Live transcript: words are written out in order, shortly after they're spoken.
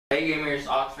Hey gamers,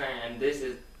 OxRyan, and this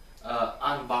is an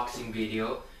unboxing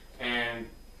video. And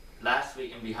last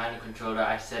week in Behind the Controller,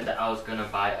 I said that I was gonna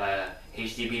buy a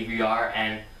HDB VR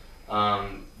and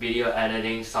video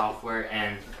editing software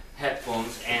and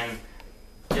headphones. And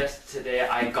just today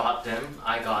I got them.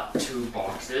 I got 2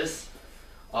 boxes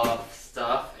of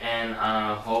stuff, and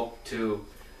I hope to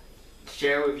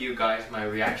share with you guys my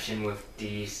reaction with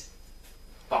these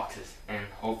boxes, and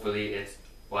hopefully it's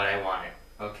what I wanted.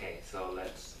 Okay, so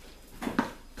let's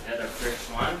get the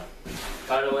first one.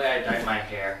 By the way, I dyed my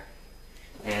hair,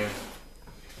 and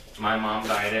my mom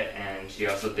dyed it, and she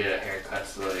also did a haircut.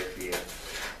 So if you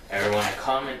ever want to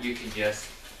comment, you can just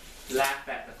laugh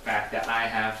at the fact that I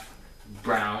have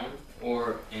brown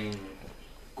or in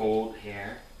gold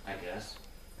hair, I guess.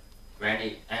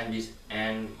 Randy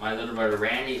and my little brother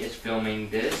Randy is filming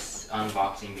this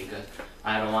unboxing because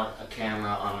I don't want a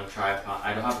camera on a tripod.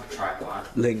 I don't have a tripod.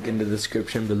 Link in the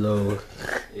description below.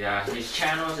 Yeah, his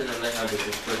channel is in the link of the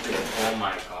description. Oh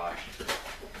my gosh.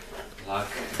 Look.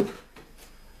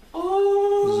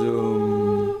 Oh.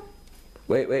 Zoom.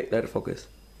 Wait, let it focus.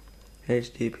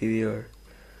 HD PVR.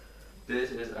 This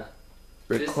is a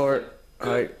record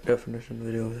high definition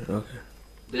video. Okay.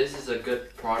 This is a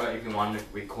good product if you want to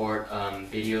record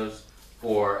videos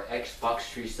for Xbox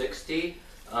 360.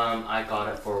 I got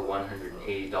it for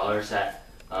 $180 at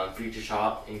Future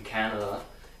Shop in Canada,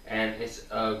 and it's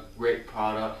a great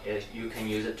product. You can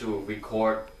use it to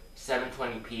record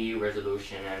 720p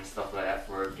resolution and stuff like that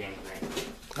for gameplay.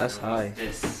 That's high.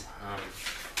 This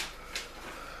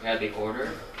yeah, the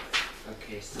order.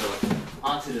 Okay, so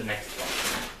on to the next one.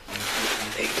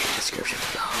 Link in the description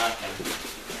below.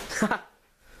 Nothing.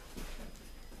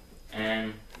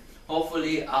 And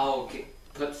hopefully I'll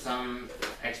put some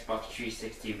Xbox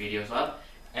 360 videos up,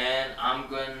 and I'm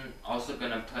also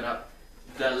gonna put up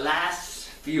the last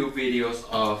few videos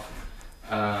of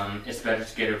It's Better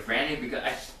Together with Randy, because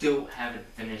I still haven't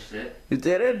finished it. You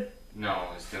did it? No,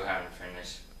 I still haven't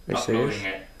finished Are you uploading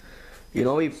serious? it. You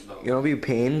know be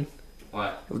pain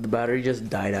What? if the battery just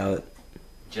died out.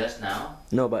 Just now?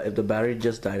 No, but if the battery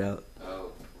just died out.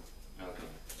 Oh,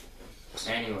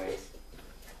 okay. Anyways,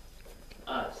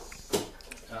 us.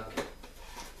 Okay.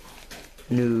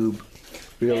 Noob.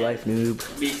 Real And life noob.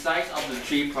 Besides of the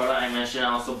 3 products I mentioned,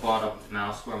 I also bought a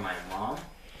mouse for my mom.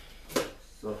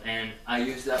 So, and I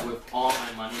use that with all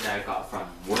my money that I got from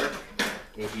work.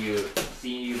 If you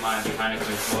see my Behind the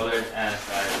Controllers as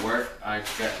I work, I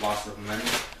get lots of money.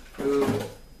 Ooh,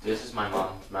 this is my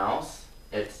mom's mouse.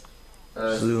 It's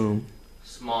a Zoom.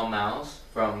 small mouse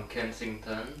from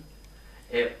Kensington.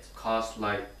 It costs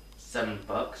like $7,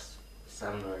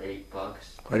 $7 or $8.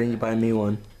 Why didn't you buy me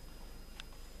one?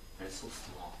 It's so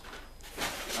small.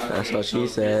 That's what she so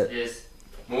said. This is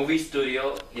Movie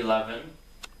Studio 11.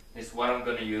 It's what I'm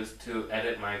gonna use to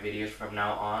edit my videos from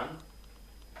now on.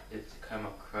 It's kind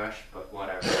of crushed, but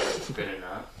whatever, it's good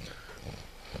enough.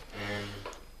 And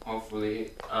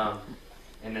hopefully,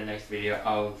 in the next video,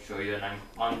 I'll show you an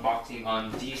unboxing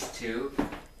on these 2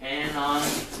 and on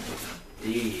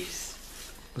these.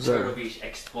 Turtle Beach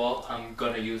X12. I'm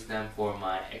gonna use them for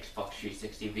my Xbox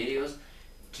 360 videos,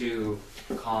 to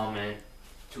comment,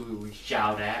 to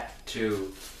shout at,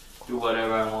 to do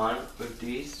whatever I want with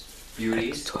these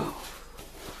beauties. X12.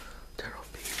 Turtle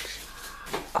Beach.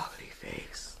 Ugly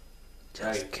face.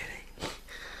 Just Right. kidding.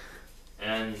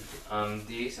 And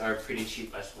these are pretty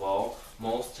cheap as well.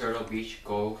 Most Turtle Beach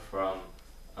go from,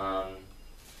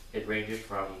 it ranges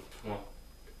from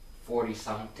 40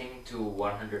 something to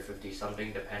 150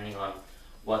 something, depending on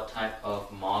what type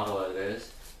of model it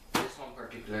is. This one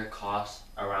particular costs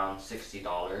around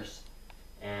 $60,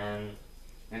 and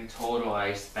in total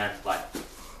I spent like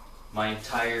my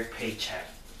entire paycheck.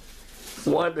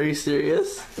 What? Are you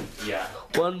serious? Yeah.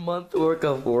 1 month worth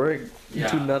of work Yeah.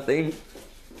 to nothing?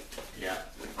 Yeah.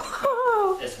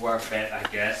 It's worth it, I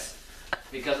guess,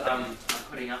 because I'm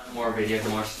putting up more videos,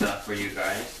 more stuff for you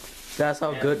guys. That's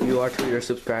how good you are to your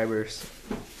subscribers.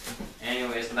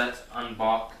 Anyways, let's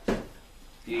unbox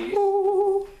these.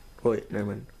 Wait, never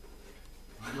mind.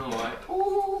 You know what?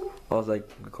 I was like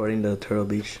recording the Turtle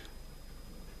Beach.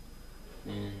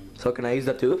 And So can I use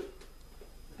that too?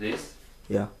 this?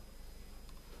 Yeah.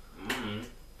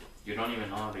 You don't even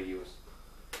know how to use.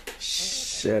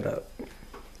 Shut up.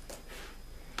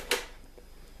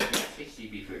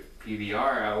 HDB for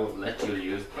PVR, I would let you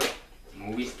use, but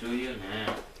Movie Studio,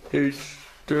 nah. Here's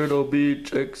Turtle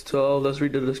Beach X12. Let's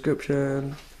read the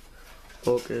description.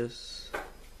 Focus.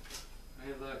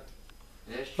 Hey, look.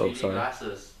 There's 3D Oh, sorry.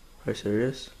 glasses. Are you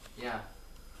serious? Yeah.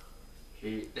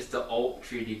 It's the old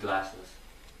 3D glasses.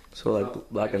 So like So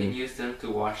black you can and use them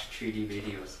to watch 3D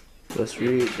videos. let's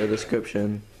read the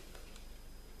description.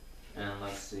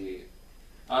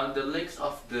 The links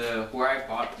of where I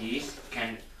bought these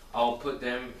I'll put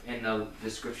them in the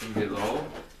description below.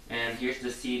 And here's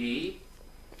the CD.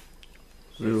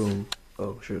 Zoom.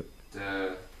 Oh shoot.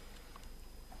 The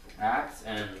apps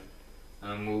and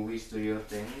movie studio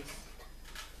things.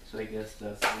 So I guess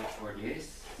that's it for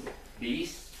this.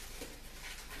 These.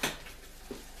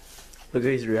 Look at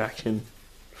his reaction.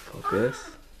 Focus.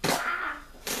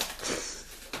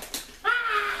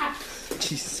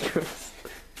 Jesus Christ.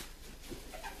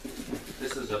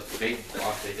 This is a big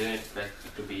box. I didn't expect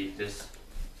it to be this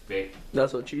big.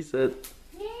 That's what she said.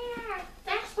 Yeah,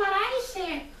 that's what I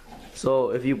said.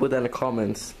 So if you put that in the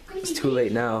comments, it's too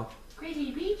late now.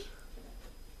 Crazy Beach.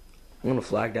 I'm gonna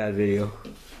flag that video.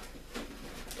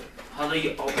 How do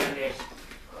you open this?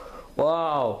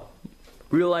 Wow.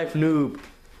 Real life noob.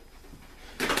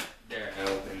 There, I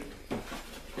opened.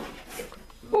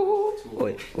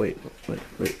 Wait for it. Wait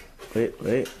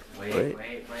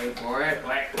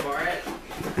for it.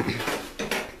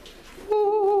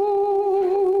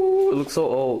 It looks so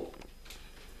old.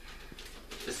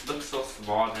 This looks so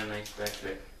small than I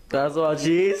expected. That's what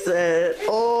she said.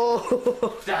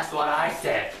 Oh. That's what I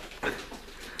said.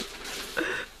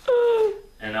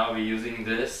 And I'll be using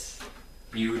this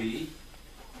beauty.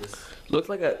 This, Looks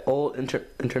like an old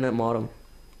internet modem.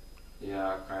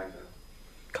 yeah, kinda.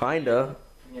 Kinda.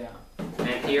 Yeah.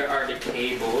 And here are the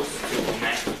cables to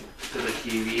connect to the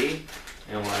TV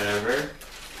and whatever.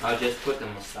 I'll just put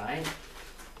them aside.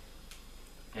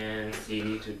 And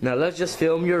CD to. Now let's just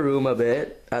film your room a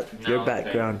bit. At your No,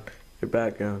 background. Your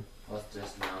background. What's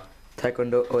this now?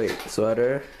 Taekwondo. Wait,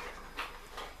 sweater.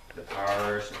 The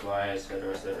power supply,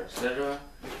 etc., etc., etc.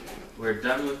 We're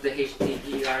done with the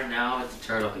HDPR. Now it's the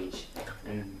Turtle Beach,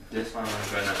 and this one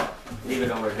I'm gonna leave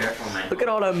it over there for my. Look at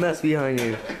all that mess behind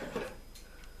you.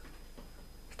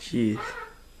 Jeez.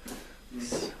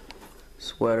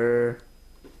 Sweater.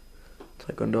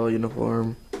 Taekwondo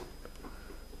uniform.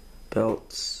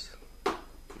 Belts.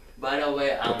 By the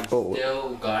way, I'm Oh.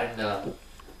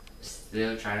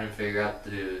 still trying to figure out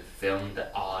to film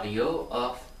the audio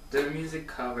of the music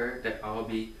cover that I'll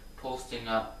be posting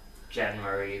up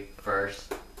January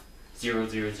 1st,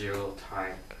 000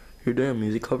 time. You're doing a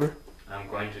music cover? I'm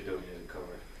going to do a music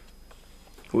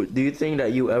cover. Do you think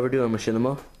that you ever do a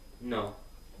machinima? No,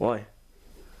 Why?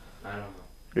 I don't know.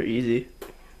 They're easy.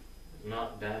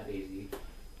 Not that easy.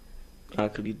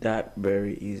 Actually, that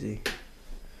very easy.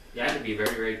 You have to be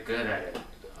very, very good at it.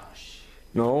 Gosh.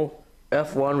 No.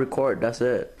 F1 record, that's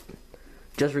it.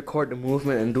 Just record the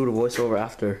movement and do the voiceover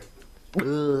after.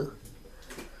 Ugh.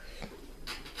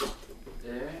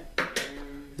 There.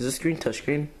 Is this screen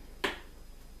touchscreen? I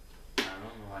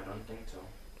don't know. I don't think so.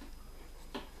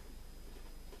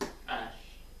 Ash.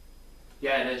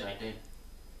 Yeah, it is. I think.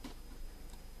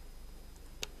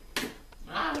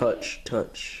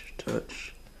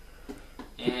 Touch.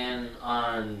 And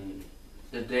on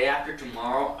the day after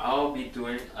tomorrow, I'll be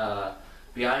doing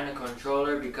behind the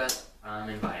controller because I'm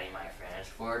inviting my friends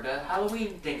for the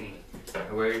Halloween thingy.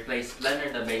 Where we play Splendor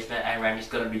in the basement, and Randy's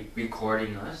gonna be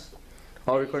recording us.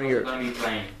 I'll recording He's your. gonna be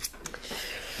playing.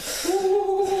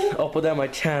 I'll put that on my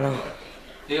channel.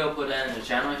 He'll put that in his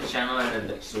channel and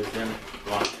the description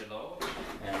down below.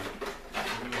 And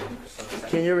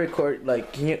Can you record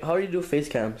how do you do face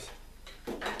cams?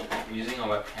 using a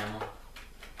webcam.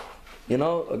 You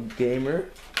know, a gamer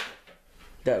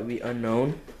that we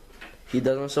unknown, he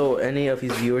doesn't show any of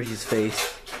his viewers his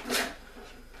face.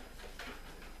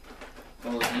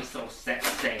 Oh, he's so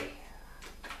sexy.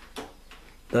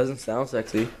 Doesn't sound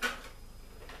sexy.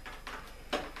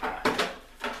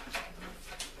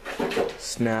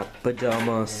 Snap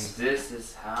pajamas. And this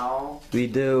is how. We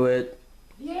do it.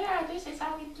 Yeah, this is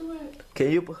how we do it.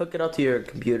 Can you hook it up to your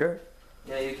computer?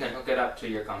 Yeah, you can hook it up to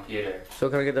your computer So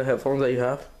can I get the headphones that you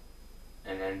have?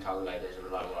 and then talk like this.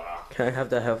 Blah, blah, blah. Can I have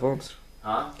the headphones?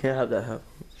 Huh? Can I have that head?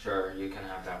 Sure, you can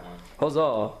have that one.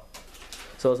 Huzzah!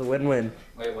 So it's a win-win.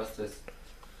 Wait, what's this?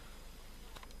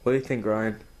 What do you think,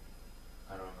 Ryan?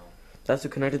 I don't know. That's to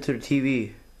connect it to the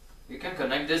TV. You can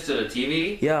connect this to the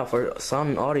TV? Yeah, for sound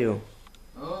and audio.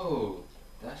 Oh,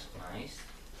 that's nice.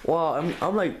 Wow,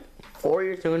 I'm like 4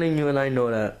 years younger than you, and I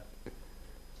know that.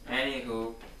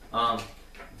 Anywho,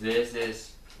 this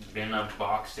has been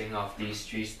unboxing of these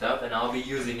three stuff, and I'll be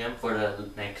using them for the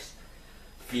next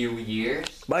few years,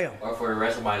 Bam! or for the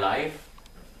rest of my life,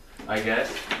 I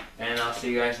guess. And I'll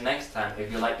see you guys next time.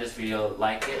 If you like this video,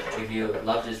 like it. If you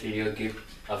love this video, give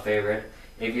a favorite.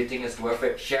 If you think it's worth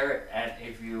it, share it. And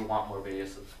if you want more videos,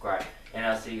 subscribe. And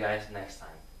I'll see you guys next time.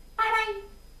 Bye bye.